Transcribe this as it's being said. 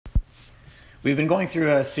We've been going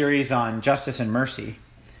through a series on justice and mercy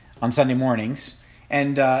on Sunday mornings.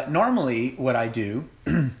 And normally what I do,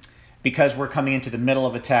 because we're coming into the middle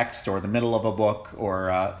of a text or the middle of a book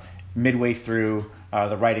or midway through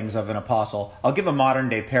the writings of an apostle, I'll give a modern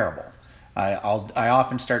day parable. I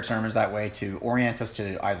often start sermons that way to orient us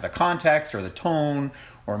to either the context or the tone,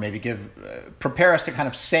 or maybe prepare us to kind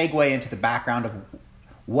of segue into the background of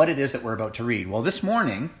what it is that we're about to read. Well, this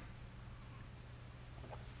morning,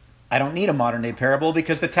 I don't need a modern day parable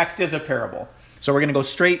because the text is a parable. So we're going to go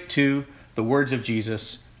straight to the words of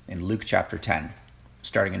Jesus in Luke chapter 10,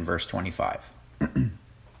 starting in verse 25.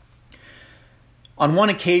 On one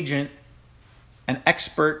occasion, an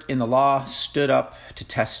expert in the law stood up to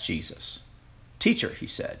test Jesus. "Teacher," he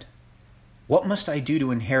said, "what must I do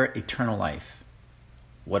to inherit eternal life?"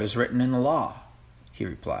 "What is written in the law?" he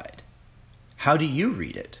replied. "How do you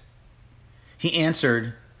read it?" He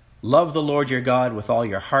answered, "Love the Lord your God with all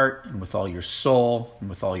your heart and with all your soul and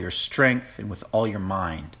with all your strength and with all your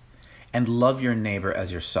mind, and love your neighbor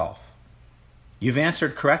as yourself." "You've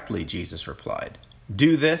answered correctly," Jesus replied.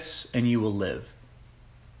 "Do this and you will live."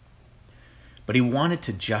 But he wanted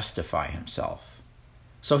to justify himself.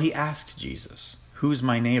 So he asked Jesus, "Who's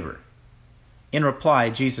my neighbor?" In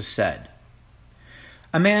reply, Jesus said,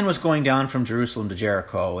 "A man was going down from Jerusalem to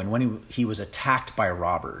Jericho, and when he was attacked by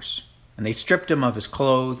robbers, and they stripped him of his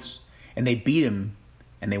clothes, and they beat him,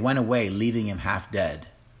 and they went away, leaving him half dead.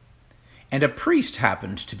 And a priest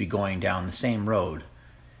happened to be going down the same road,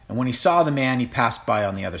 and when he saw the man, he passed by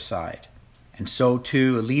on the other side. And so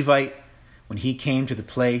too, a Levite, when he came to the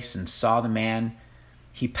place and saw the man,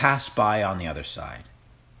 he passed by on the other side.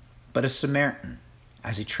 But a Samaritan,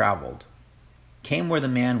 as he traveled, came where the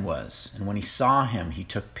man was, and when he saw him, he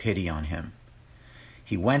took pity on him.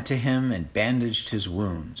 He went to him and bandaged his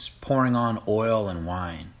wounds, pouring on oil and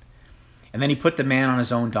wine. And then he put the man on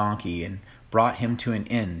his own donkey and brought him to an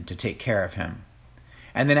inn to take care of him.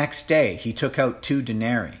 And the next day he took out 2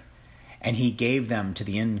 denarii, and he gave them to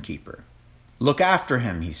the innkeeper. 'Look after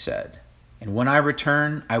him,' he said, 'and when I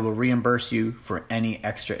return, I will reimburse you for any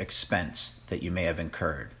extra expense that you may have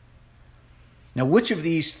incurred.' Now which of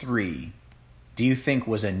these 3 do you think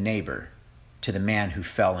was a neighbor to the man who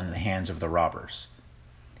fell into the hands of the robbers?"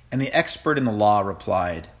 And the expert in the law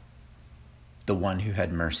replied, "The one who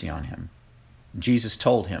had mercy on him." Jesus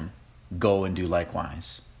told him, "Go and do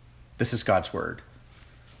likewise." This is God's word.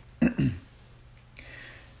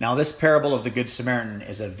 Now, this parable of the Good Samaritan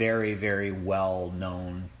is a very, very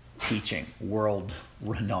well-known teaching,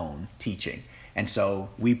 world-renowned teaching. And so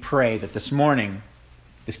we pray that this morning,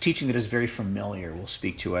 this teaching that is very familiar will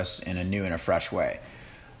speak to us in a new and a fresh way.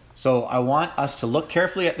 So I want us to look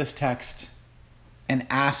carefully at this text and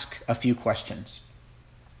ask a few questions.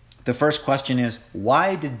 The first question is,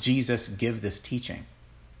 why did Jesus give this teaching?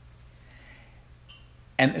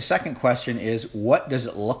 And the second question is, what does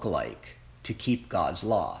it look like to keep God's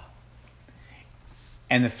law?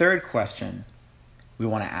 And the third question we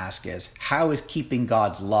want to ask is, how is keeping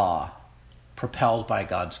God's law propelled by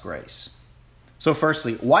God's grace? So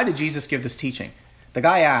firstly, why did Jesus give this teaching? The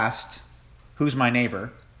guy asked, "Who's my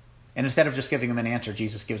neighbor?" And instead of just giving him an answer,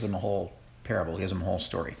 Jesus gives him a whole parable, gives him a whole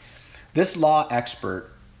story. This law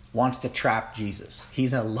expert wants to trap Jesus.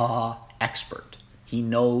 He's a law expert. He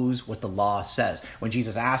knows what the law says. When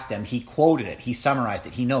Jesus asked him, he quoted it, he summarized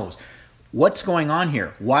it, he knows. What's going on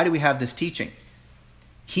here? Why do we have this teaching?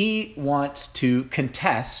 He wants to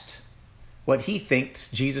contest what he thinks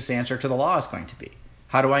Jesus' answer to the law is going to be.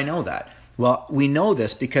 How do I know that? Well, we know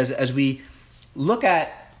this because as we look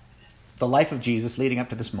at the life of Jesus leading up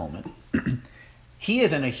to this moment, he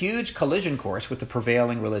is in a huge collision course with the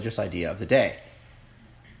prevailing religious idea of the day.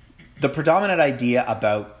 The predominant idea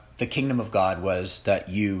about the kingdom of God was that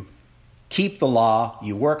you keep the law,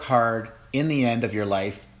 you work hard, in the end of your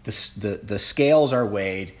life, the scales are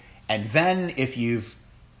weighed, and then if you've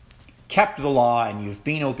kept the law and you've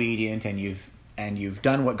been obedient and you've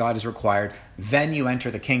done what God has required, then you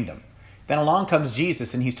enter the kingdom. Then along comes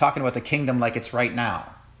Jesus and he's talking about the kingdom like it's right now.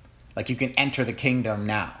 Like you can enter the kingdom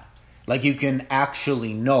now. Like you can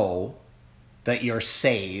actually know that you're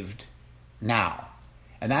saved now.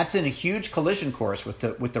 And that's in a huge collision course with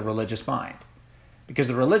the religious mind. Because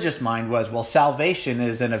the religious mind was, well, salvation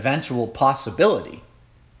is an eventual possibility.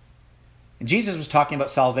 And Jesus was talking about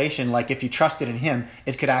salvation like if you trusted in him,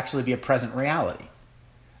 it could actually be a present reality.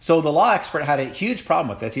 So the law expert had a huge problem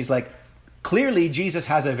with this. He's like, clearly Jesus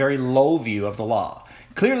has a very low view of the law.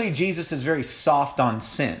 Clearly Jesus is very soft on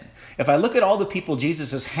sin. If I look at all the people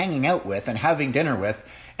Jesus is hanging out with and having dinner with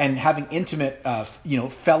and having intimate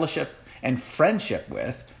fellowship and friendship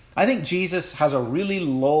with, I think Jesus has a really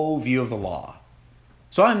low view of the law.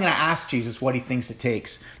 So I'm going to ask Jesus what he thinks it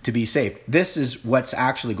takes to be saved. This is what's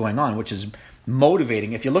actually going on, which is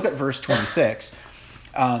motivating. If you look at verse 26,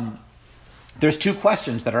 there's two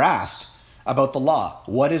questions that are asked about the law.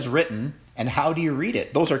 What is written and how do you read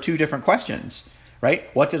it? Those are two different questions, right?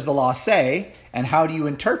 What does the law say and how do you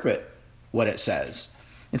interpret what it says?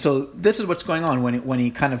 And so this is what's going on when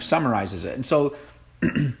he kind of summarizes it. And so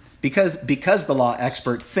because the law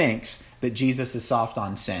expert thinks that Jesus is soft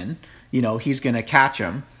on sin, he's going to catch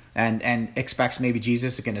him and expects maybe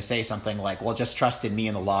Jesus is going to say something like, well, just trust in me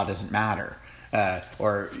and the law doesn't matter,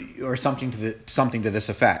 or something to this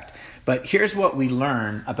effect. But here's what we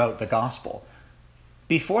learn about the gospel.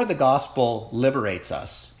 Before the gospel liberates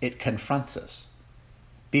us, it confronts us.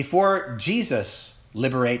 Before Jesus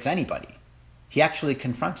liberates anybody, he actually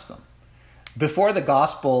confronts them. Before the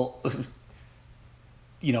gospel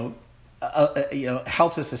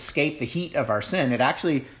helps us escape the heat of our sin, it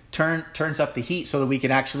actually turns up the heat so that we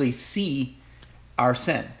can actually see our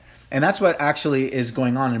sin. And that's what actually is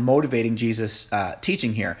going on and motivating Jesus'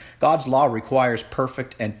 teaching here. God's law requires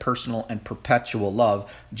perfect and personal and perpetual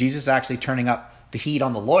love. Jesus actually turning up the heat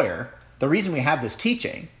on the lawyer. The reason we have this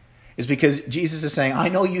teaching is because Jesus is saying, I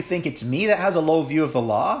know you think it's me that has a low view of the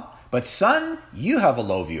law, but son, you have a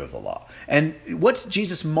low view of the law. And what's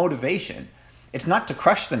Jesus' motivation? It's not to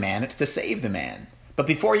crush the man, it's to save the man. But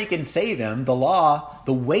before you can save him, the law,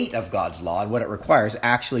 the weight of God's law and what it requires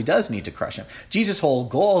actually does need to crush him. Jesus' whole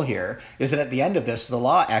goal here is that at the end of this, the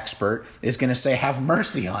law expert is going to say, have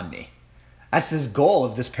mercy on me. That's his goal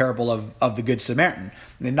of this parable of the Good Samaritan.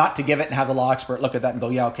 And not to give it and have the law expert look at that and go,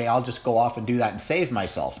 yeah, okay, I'll just go off and do that and save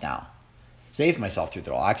myself now. Save myself through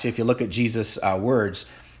the law. Actually, if you look at Jesus' words,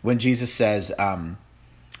 when Jesus says,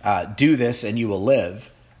 do this and you will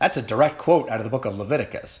live, that's a direct quote out of the book of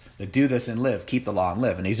Leviticus. Do this and live, keep the law and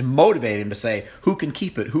live. And he's motivating him to say, who can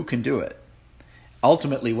keep it, who can do it?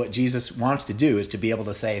 Ultimately, what Jesus wants to do is to be able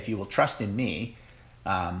to say, if you will trust in me,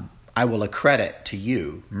 I will accredit to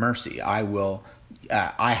you mercy. I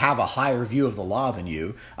have a higher view of the law than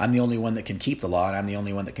you. I'm the only one that can keep the law, and I'm the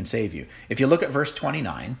only one that can save you. If you look at verse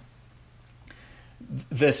 29,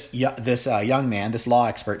 this young man, this law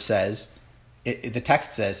expert says, the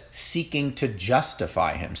text says, seeking to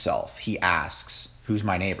justify himself, he asks, who's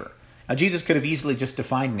my neighbor? Now, Jesus could have easily just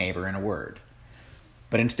defined neighbor in a word,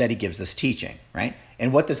 but instead he gives this teaching, right?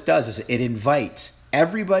 And what this does is it invites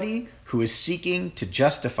everybody who is seeking to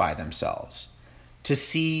justify themselves to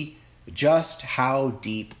see just how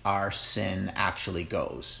deep our sin actually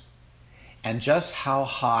goes and just how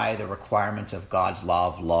high the requirements of God's law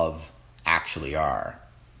of love actually are.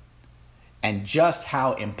 And just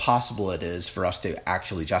how impossible it is for us to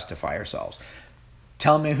actually justify ourselves.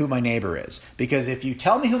 Tell me who my neighbor is. Because if you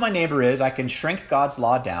tell me who my neighbor is, I can shrink God's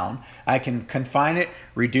law down. I can confine it,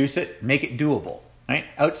 reduce it, make it doable. Right?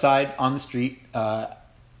 Outside on the street,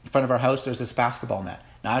 in front of our house, there's this basketball net.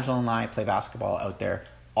 Nigel and I play basketball out there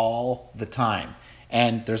all the time.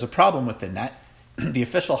 And there's a problem with the net. The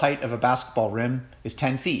official height of a basketball rim is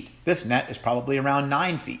 10 feet. This net is probably around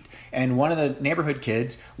 9 feet. And one of the neighborhood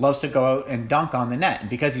kids loves to go out and dunk on the net. And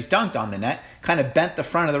because he's dunked on the net, kind of bent the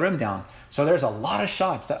front of the rim down. So there's a lot of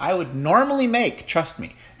shots that I would normally make, trust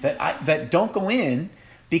me, that don't go in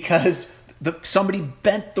because somebody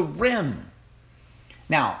bent the rim.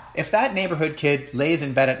 Now, if that neighborhood kid lays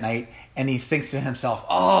in bed at night and he thinks to himself,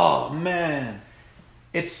 oh man,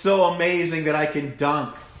 it's so amazing that I can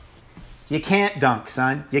dunk. You can't dunk,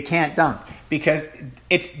 son. You can't dunk because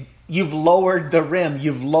you've lowered the rim.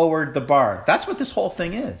 You've lowered the bar. That's what this whole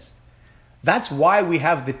thing is. That's why we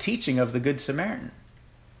have the teaching of the Good Samaritan.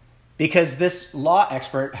 Because this law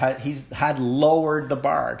expert had lowered the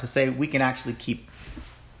bar to say we can actually keep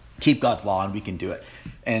God's law and we can do it.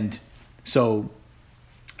 And so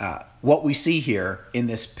what we see here in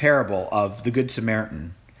this parable of the Good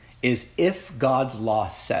Samaritan is if God's law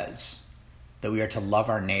says that we are to love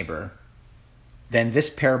our neighbor, then this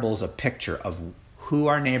parable is a picture of who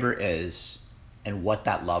our neighbor is and what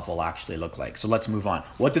that love will actually look like. So let's move on.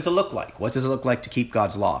 What does it look like? What does it look like to keep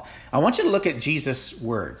God's law? I want you to look at Jesus'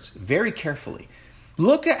 words very carefully.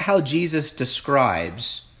 Look at how Jesus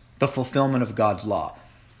describes the fulfillment of God's law.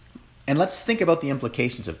 And let's think about the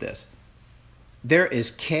implications of this. There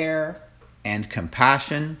is care and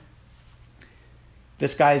compassion.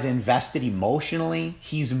 This guy's invested emotionally.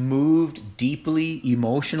 He's moved deeply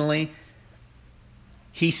emotionally.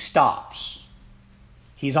 He stops.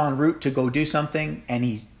 He's en route to go do something, and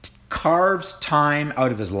he carves time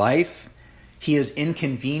out of his life. He is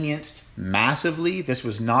inconvenienced massively. This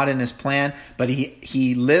was not in his plan, but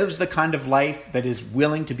he lives the kind of life that is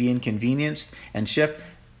willing to be inconvenienced and shift.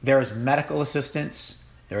 There is medical assistance.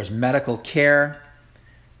 There is medical care.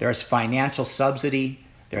 There's financial subsidy.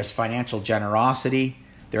 There's financial generosity.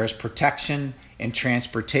 There's protection and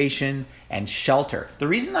transportation and shelter. The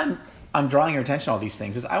reason I'm drawing your attention to all these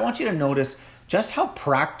things is I want you to notice just how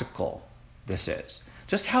practical this is,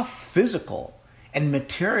 just how physical and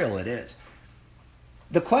material it is.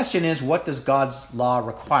 The question is, what does God's law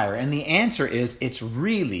require? And the answer is, it's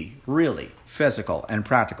really, really physical and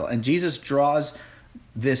practical. And Jesus draws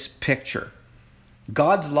this picture.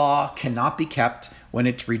 God's law cannot be kept when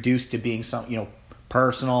it's reduced to being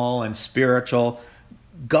personal and spiritual.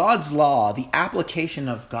 God's law, the application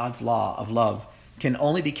of God's law of love, can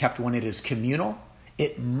only be kept when it is communal.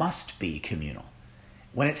 It must be communal.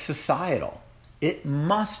 When it's societal, it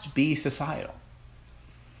must be societal.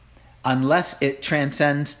 Unless it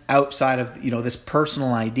transcends outside of this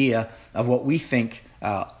personal idea of what we think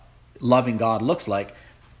loving God looks like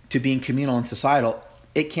to being communal and societal,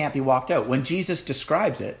 it can't be walked out. When Jesus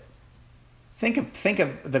describes it, think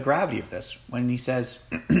of the gravity of this. When he says,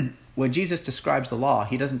 when Jesus describes the law,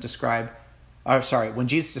 he doesn't describe, when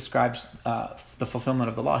Jesus describes the fulfillment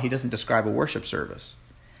of the law, he doesn't describe a worship service.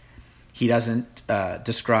 He doesn't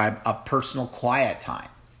describe a personal quiet time,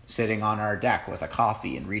 sitting on our deck with a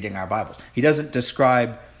coffee and reading our Bibles. He doesn't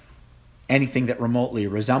describe anything that remotely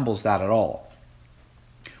resembles that at all.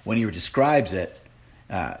 When he describes it,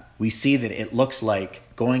 we see that it looks like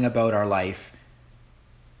going about our life,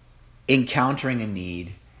 encountering a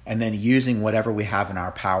need, and then using whatever we have in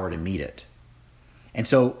our power to meet it. And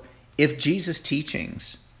so, if Jesus'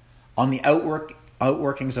 teachings on the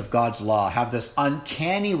outworkings of God's law have this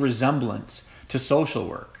uncanny resemblance to social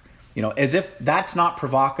work, as if that's not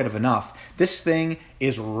provocative enough, this thing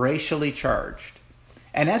is racially charged.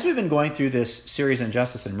 And as we've been going through this series on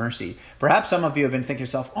justice and mercy, perhaps some of you have been thinking to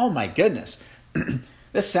yourself, oh my goodness,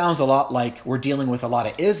 this sounds a lot like we're dealing with a lot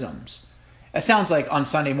of isms. It sounds like on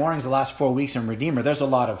Sunday mornings, the last 4 weeks in Redeemer, there's a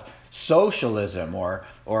lot of socialism or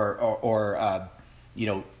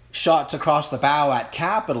shots across the bow at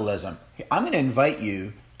capitalism. I'm going to invite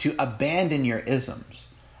you to abandon your isms.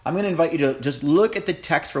 I'm going to invite you to just look at the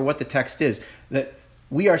text for what the text is. That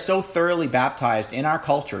we are so thoroughly baptized in our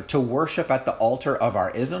culture to worship at the altar of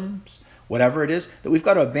our isms, whatever it is, that we've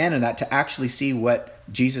got to abandon that to actually see what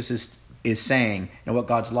Jesus is saying and what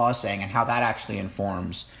God's law is saying and how that actually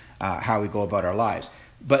informs how we go about our lives.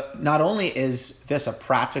 But not only is this a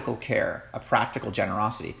practical care, a practical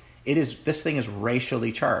generosity, this thing is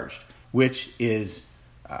racially charged, which is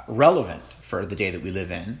relevant for the day that we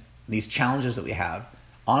live in, these challenges that we have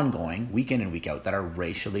ongoing, week in and week out, that are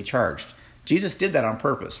racially charged. Jesus did that on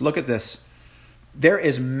purpose. Look at this. There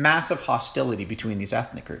is massive hostility between these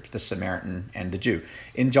ethnic groups, the Samaritan and the Jew.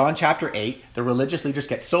 In John chapter 8, the religious leaders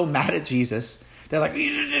get so mad at Jesus, they're like,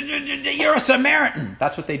 you're a Samaritan.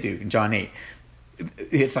 That's what they do in John 8.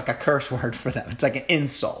 It's like a curse word for them. It's like an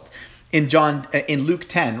insult. In Luke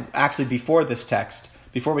 10, actually before this text,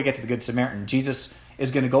 before we get to the Good Samaritan, Jesus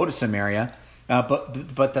is going to go to Samaria, but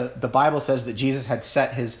the Bible says that Jesus had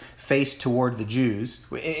set his face toward the Jews,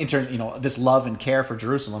 in terms, this love and care for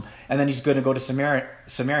Jerusalem, and then he's going to go to Samaria,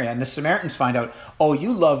 and the Samaritans find out, oh,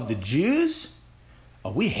 you love the Jews?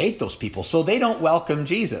 Oh, we hate those people, so they don't welcome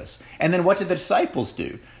Jesus. And then what did the disciples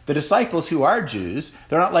do? The disciples who are Jews,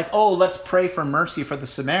 they're not like, oh, let's pray for mercy for the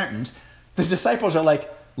Samaritans. The disciples are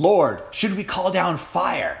like, Lord, should we call down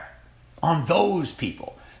fire on those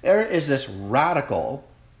people? There is this radical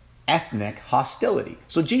ethnic hostility.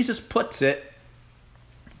 So Jesus puts it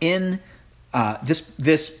in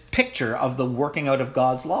this picture of the working out of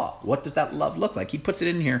God's law. What does that love look like? He puts it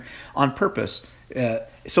in here on purpose.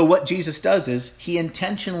 So what Jesus does is he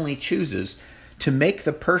intentionally chooses to make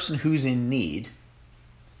the person who's in need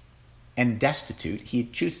and destitute, he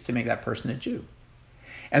chooses to make that person a Jew.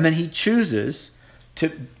 And then he chooses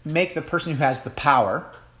to make the person who has the power,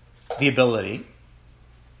 the ability,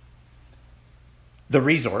 the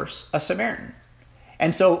resource, a Samaritan.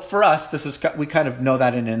 And so for us, we kind of know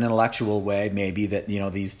that in an intellectual way, maybe that,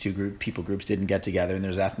 these two people groups didn't get together and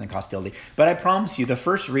there's ethnic hostility. But I promise you, the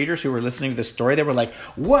first readers who were listening to this story, they were like,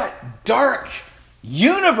 what dark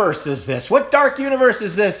universe is this? What dark universe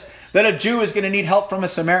is this that a Jew is going to need help from a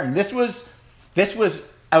Samaritan? This was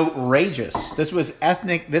outrageous. This was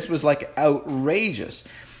ethnic. This was like outrageous.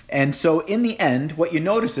 And so in the end, what you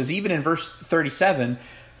notice is even in verse 37,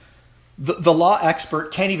 the law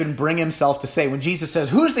expert can't even bring himself to say, when Jesus says,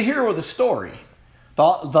 who's the hero of the story? The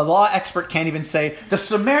law expert can't even say, the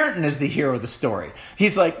Samaritan is the hero of the story.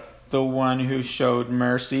 He's like, the one who showed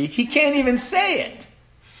mercy. He can't even say it.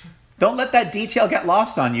 Don't let that detail get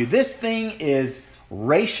lost on you. This thing is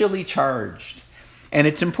racially charged. And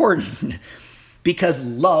it's important Because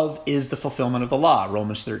love is the fulfillment of the law.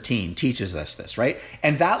 Romans 13 teaches us this, right?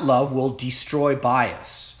 And that love will destroy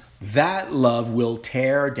bias. That love will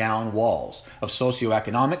tear down walls of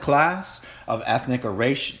socioeconomic class, of ethnic or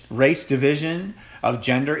race division, of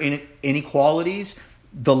gender inequalities.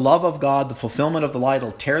 The love of God, the fulfillment of the law,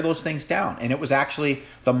 will tear those things down. And it was actually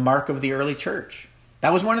the mark of the early church.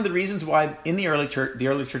 That was one of the reasons why in the early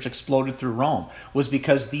church exploded through Rome, was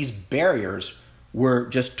because these barriers were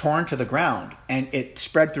just torn to the ground, and it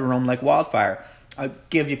spread through Rome like wildfire. I'll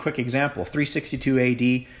give you a quick example.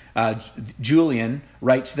 362 AD, Julian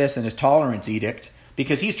writes this in his Tolerance Edict,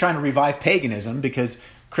 because he's trying to revive paganism, because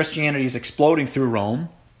Christianity is exploding through Rome.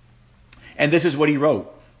 And this is what he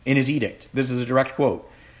wrote in his edict. This is a direct quote.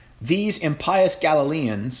 "These impious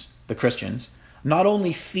Galileans," the Christians, "not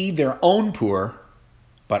only feed their own poor,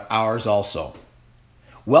 but ours also.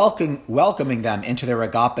 Welcoming them into their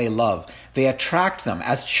agape love, they attract them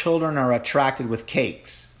as children are attracted with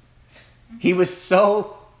cakes." He was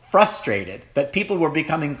so frustrated that people were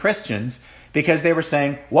becoming Christians because they were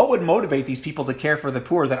saying, what would motivate these people to care for the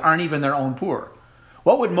poor that aren't even their own poor?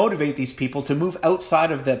 What would motivate these people to move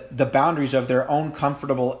outside of the boundaries of their own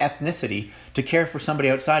comfortable ethnicity to care for somebody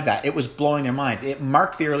outside that? It was blowing their minds. It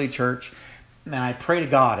marked the early church, and I pray to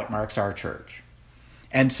God it marks our church.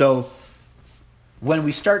 And so when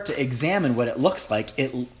we start to examine what it looks like,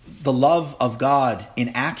 the love of God in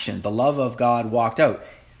action, the love of God walked out,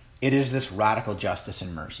 it is this radical justice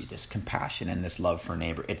and mercy, this compassion and this love for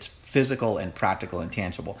neighbor. It's physical and practical and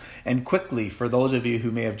tangible. And quickly, for those of you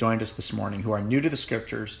who may have joined us this morning who are new to the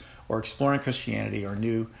scriptures or exploring Christianity or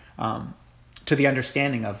new to the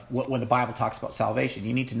understanding of when the Bible talks about salvation,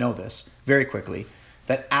 you need to know this very quickly,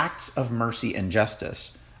 that acts of mercy and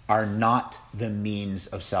justice are not the means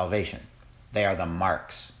of salvation. They are the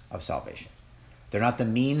marks of salvation. They're not the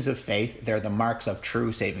means of faith. They're the marks of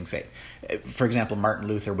true saving faith. For example, Martin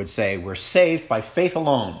Luther would say, we're saved by faith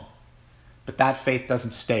alone, but that faith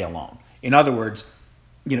doesn't stay alone. In other words,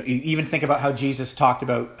 you even think about how Jesus talked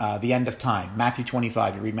about the end of time. Matthew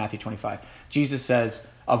 25, you read Matthew 25. Jesus says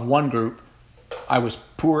of one group, I was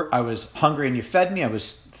poor, I was hungry and you fed me. I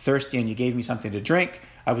was thirsty and you gave me something to drink.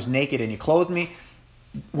 I was naked and you clothed me.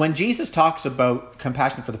 When Jesus talks about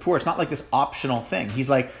compassion for the poor, it's not like this optional thing. He's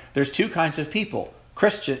like, there's two kinds of people,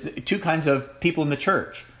 two kinds of people in the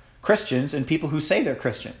church, Christians and people who say they're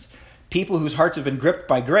Christians, people whose hearts have been gripped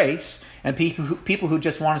by grace, and people who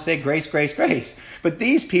just want to say grace, grace, grace. But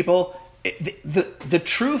these people, the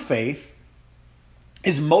true faith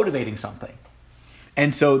is motivating something.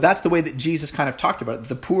 And so that's the way that Jesus kind of talked about it.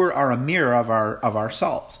 The poor are a mirror of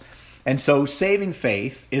ourselves. And so saving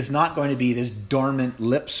faith is not going to be this dormant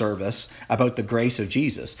lip service about the grace of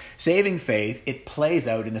Jesus. Saving faith, it plays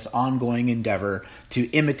out in this ongoing endeavor to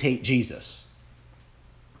imitate Jesus.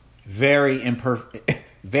 Very imperfectly,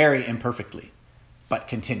 but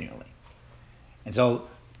continually. And so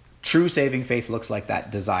true saving faith looks like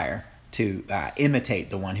that desire to imitate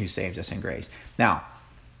the one who saved us in grace. Now,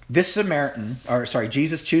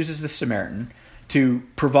 Jesus chooses the Samaritan to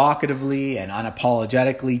provocatively and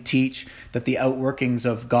unapologetically teach that the outworkings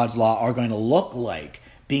of God's law are going to look like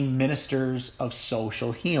being ministers of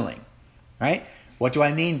social healing, right? What do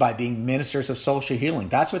I mean by being ministers of social healing?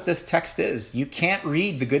 That's what this text is. You can't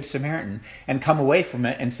read the Good Samaritan and come away from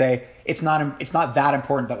it and say, it's not that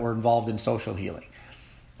important that we're involved in social healing,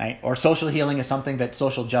 right? Or social healing is something that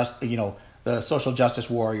the social justice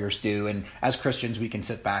warriors do, and as Christians we can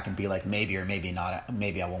sit back and be like, maybe or maybe not,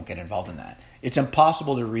 maybe I won't get involved in that. It's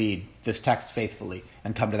impossible to read this text faithfully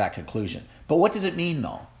and come to that conclusion. But what does it mean,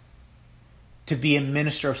 though, to be a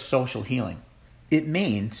minister of social healing? It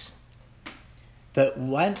means that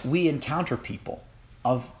when we encounter people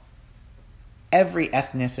of every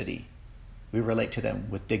ethnicity, we relate to them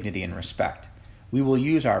with dignity and respect. We will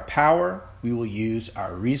use our power, we will use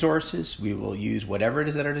our resources, we will use whatever it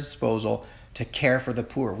is at our disposal to care for the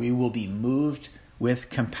poor. We will be moved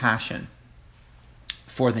with compassion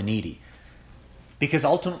for the needy. Because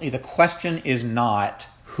ultimately the question is not,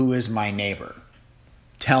 who is my neighbor?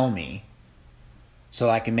 Tell me, so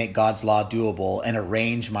that I can make God's law doable and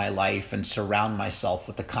arrange my life and surround myself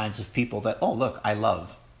with the kinds of people that, oh, look, I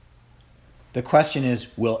love. The question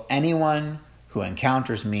is, will anyone who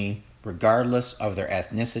encounters me, regardless of their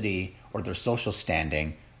ethnicity or their social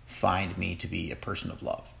standing, find me to be a person of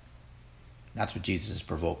love? That's what Jesus is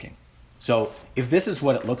provoking. So if this is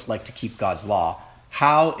what it looks like to keep God's law,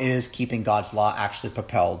 how is keeping God's law actually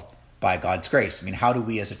propelled by God's grace? I mean, how do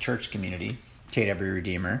we as a church community, KW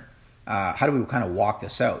Redeemer, how do we kind of walk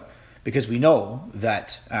this out? because we know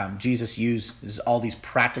that Jesus uses all these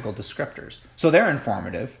practical descriptors. So they're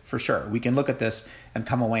informative, for sure. We can look at this and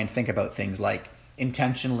come away and think about things like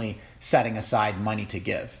intentionally setting aside money to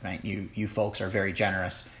give. Right? You folks are very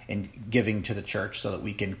generous in giving to the church so that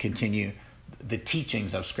we can continue the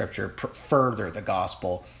teachings of Scripture, further the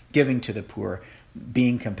gospel, giving to the poor,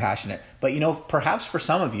 being compassionate. But perhaps for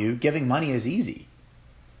some of you, giving money is easy.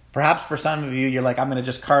 Perhaps for some of you, you're like, I'm going to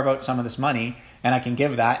just carve out some of this money and I can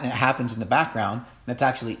give that, and it happens in the background. That's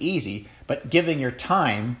actually easy. But giving your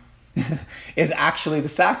time is actually the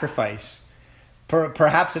sacrifice.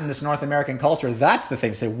 Perhaps in this North American culture, that's the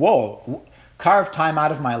thing. Say, whoa, carve time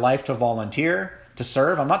out of my life to volunteer, to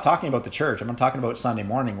serve. I'm not talking about the church. I'm not talking about Sunday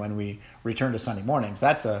morning when we return to Sunday mornings.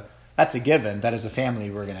 That's a given. That as a family,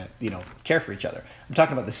 we're going to care for each other. I'm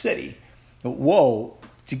talking about the city. Whoa,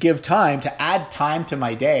 to give time, to add time to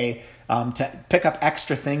my day, to pick up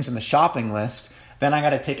extra things in the shopping list. Then I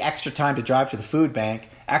got to take extra time to drive to the food bank,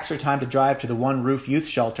 extra time to drive to the One Roof Youth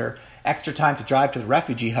Shelter, extra time to drive to the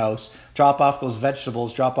refugee house, drop off those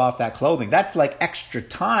vegetables, drop off that clothing. That's like extra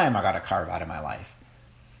time I got to carve out of my life.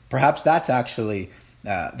 Perhaps that's actually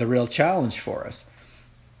the real challenge for us.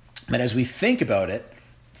 But as we think about it,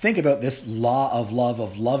 think about this law of love,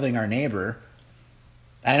 of loving our neighbor.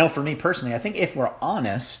 And I know for me personally, I think if we're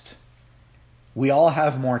honest, we all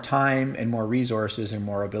have more time and more resources and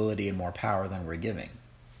more ability and more power than we're giving.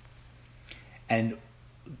 And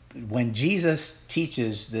when Jesus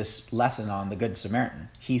teaches this lesson on the Good Samaritan,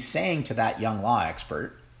 he's saying to that young law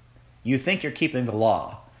expert, you think you're keeping the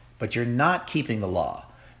law, but you're not keeping the law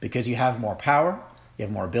because you have more power, you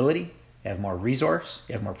have more ability, you have more resource,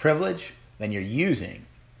 you have more privilege than you're using.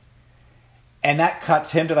 And that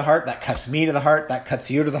cuts him to the heart, that cuts me to the heart, that cuts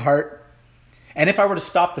you to the heart. And if I were to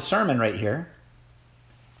stop the sermon right here,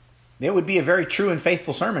 it would be a very true and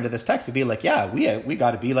faithful sermon to this text. It'd be like, yeah, we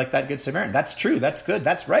got to be like that Good Samaritan. That's true. That's good.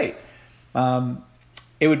 That's right.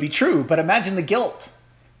 It would be true. But imagine the guilt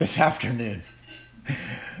this afternoon.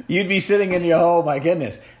 You'd be sitting in your, oh my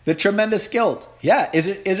goodness, the tremendous guilt. Yeah. Is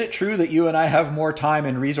it true that you and I have more time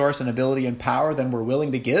and resource and ability and power than we're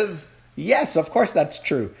willing to give? Yes, of course that's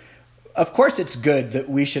true. Of course it's good that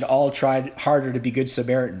we should all try harder to be good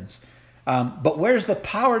Samaritans. But where's the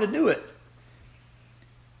power to do it?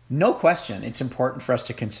 No question, it's important for us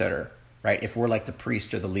to consider, right, if we're like the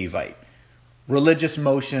priest or the Levite. Religious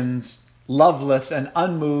motions, loveless and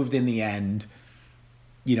unmoved in the end,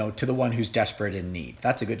 to the one who's desperate in need.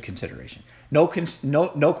 That's a good consideration. No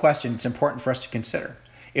question, it's important for us to consider.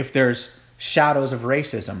 If there's shadows of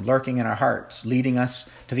racism lurking in our hearts, leading us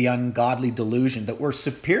to the ungodly delusion that we're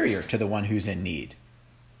superior to the one who's in need.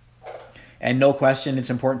 And no question, it's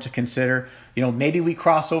important to consider, maybe we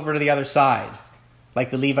cross over to the other side, like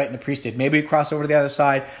the Levite and the priest did. Maybe we cross over to the other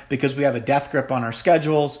side because we have a death grip on our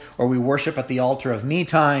schedules, or we worship at the altar of me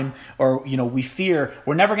time, or, we fear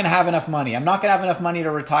we're never going to have enough money. I'm not going to have enough money to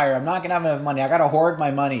retire. I'm not going to have enough money. I got to hoard my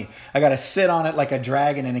money. I got to sit on it like a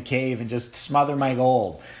dragon in a cave and just smother my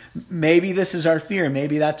gold. Maybe this is our fear.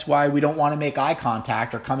 Maybe that's why we don't want to make eye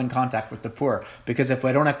contact or come in contact with the poor. Because if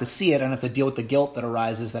I don't have to see it, I don't have to deal with the guilt that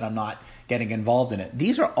arises that I'm not getting involved in it.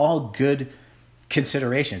 These are all good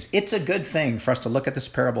considerations. It's a good thing for us to look at this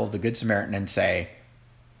parable of the Good Samaritan and say,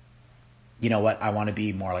 you know what, I want to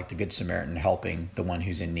be more like the Good Samaritan, helping the one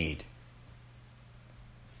who's in need.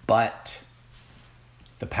 But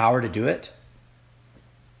the power to do it,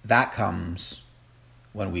 that comes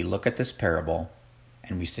when we look at this parable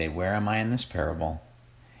and we say, where am I in this parable?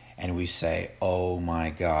 And we say, oh my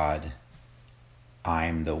God,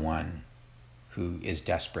 I'm the one who is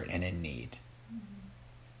desperate and in need.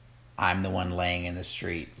 I'm the one laying in the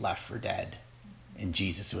street, left for dead. And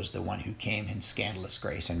Jesus was the one who came in scandalous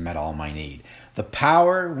grace and met all my need. The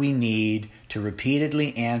power we need to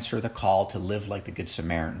repeatedly answer the call to live like the Good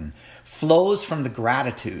Samaritan flows from the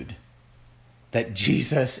gratitude that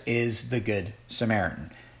Jesus is the Good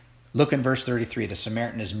Samaritan. Look in verse 33. The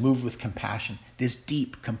Samaritan is moved with compassion, this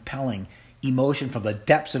deep, compelling emotion from the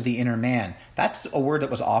depths of the inner man. That's a word that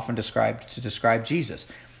was often described to describe Jesus.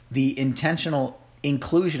 The intentional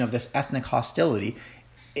inclusion of this ethnic hostility,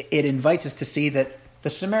 it invites us to see that the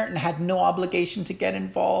Samaritan had no obligation to get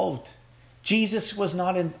involved. Jesus was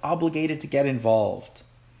not obligated to get involved,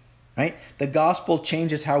 right? The gospel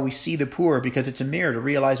changes how we see the poor because it's a mirror to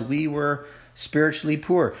realize we were spiritually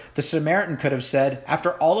poor. The Samaritan could have said,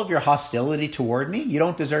 after all of your hostility toward me, you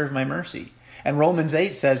don't deserve my mercy. And Romans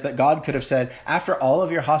 8 says that God could have said, after all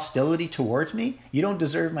of your hostility towards me, you don't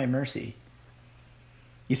deserve my mercy.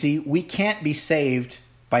 You see, we can't be saved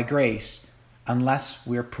by grace unless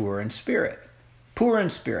we're poor in spirit. Poor in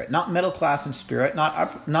spirit, not middle class in spirit,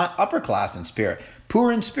 not upper class in spirit.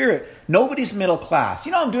 Poor in spirit. Nobody's middle class.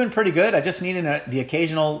 I'm doing pretty good. I just need the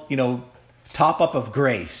occasional, top up of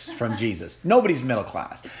grace from Jesus. Nobody's middle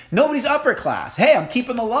class. Nobody's upper class. Hey, I'm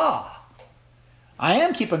keeping the law. I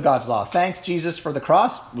am keeping God's law. Thanks, Jesus, for the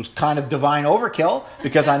cross. It was kind of divine overkill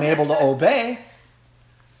because I'm able to obey.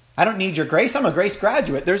 I don't need your grace. I'm a grace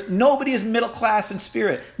graduate. Nobody is middle class in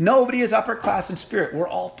spirit. Nobody is upper class in spirit. We're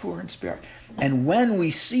all poor in spirit. And when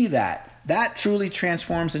we see that truly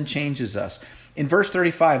transforms and changes us. In verse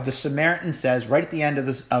 35, the Samaritan says, right at the end of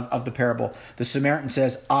the parable, the Samaritan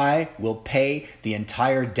says, I will pay the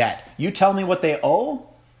entire debt. You tell me what they owe,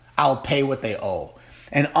 I'll pay what they owe.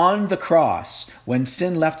 And on the cross, when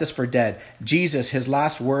sin left us for dead, Jesus, his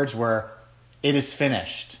last words were, it is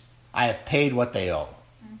finished. I have paid what they owe.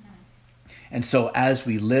 And so as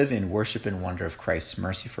we live in worship and wonder of Christ's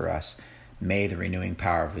mercy for us, may the renewing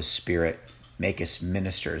power of his Spirit make us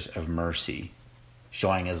ministers of mercy,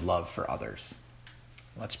 showing his love for others.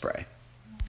 Let's pray.